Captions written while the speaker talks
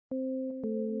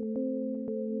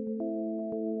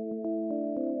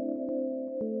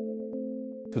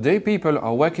Today people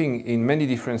are working in many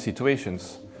different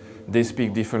situations. They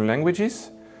speak different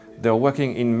languages, they are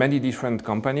working in many different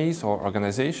companies or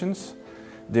organizations,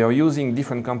 they are using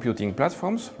different computing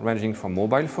platforms ranging from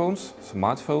mobile phones,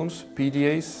 smartphones,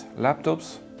 PDAs,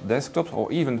 laptops, desktops or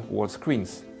even wall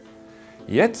screens.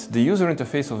 Yet the user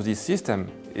interface of this system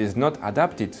is not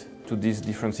adapted to these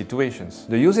different situations.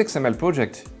 The UsiXML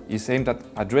project is aimed at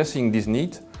addressing this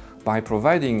need by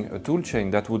providing a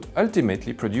toolchain that would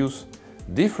ultimately produce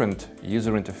different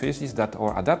user interfaces that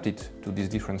are adapted to these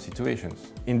different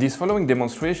situations. In this following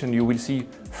demonstration, you will see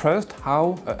first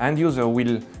how an end user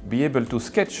will be able to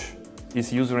sketch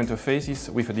his user interfaces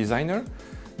with a designer.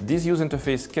 This user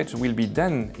interface sketch will be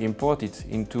then imported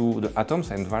into the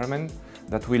Atoms environment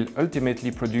that will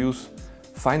ultimately produce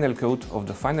final code of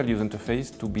the final user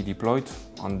interface to be deployed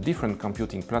on different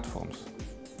computing platforms.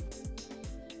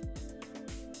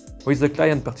 With the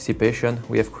client participation,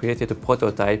 we have created a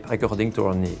prototype according to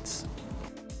our needs.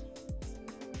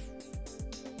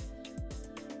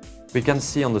 We can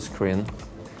see on the screen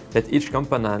that each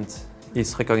component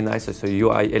is recognized as a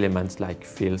UI element like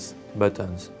fields,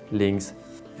 buttons, links,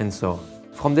 and so on.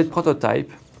 From that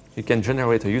prototype, you can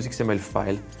generate a UsiXML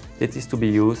file that is to be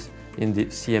used in the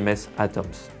CMS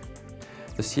Atoms.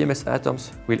 The CMS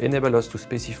Atoms will enable us to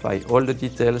specify all the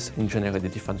details and generate the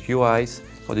different UIs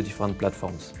for the different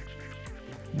platforms.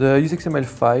 The UsiXML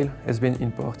file has been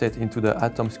imported into the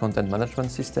Atoms content management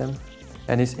system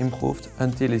and is improved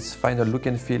until its final look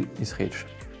and feel is reached.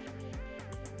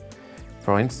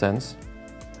 For instance,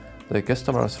 the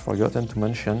customer has forgotten to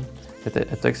mention that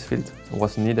a text field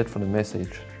was needed for the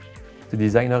message. The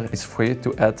designer is free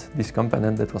to add this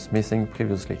component that was missing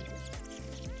previously.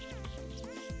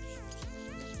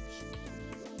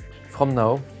 From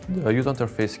now, the user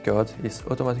interface code is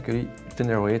automatically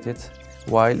generated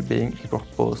while being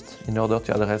repurposed in order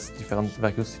to address different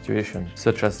various situations,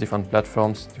 such as different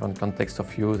platforms, different contexts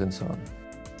of use, and so on.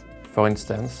 For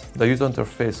instance, the user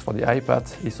interface for the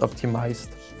iPad is optimized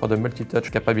for the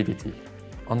multi-touch capability.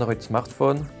 On Android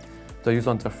smartphone, the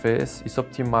user interface is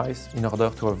optimized in order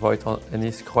to avoid any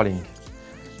scrolling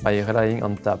by relying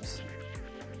on tabs.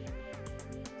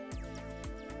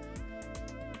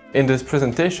 In this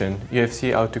presentation, you have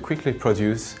seen how to quickly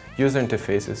produce user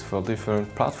interfaces for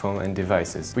different platforms and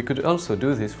devices. We could also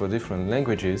do this for different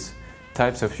languages,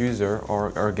 types of user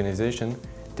or organization,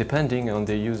 depending on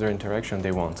the user interaction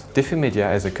they want. Définir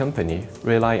as a company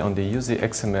rely on the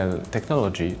UsiXML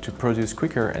technology to produce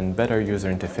quicker and better user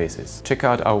interfaces. Check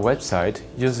out our website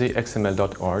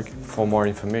usixml.org for more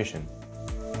information.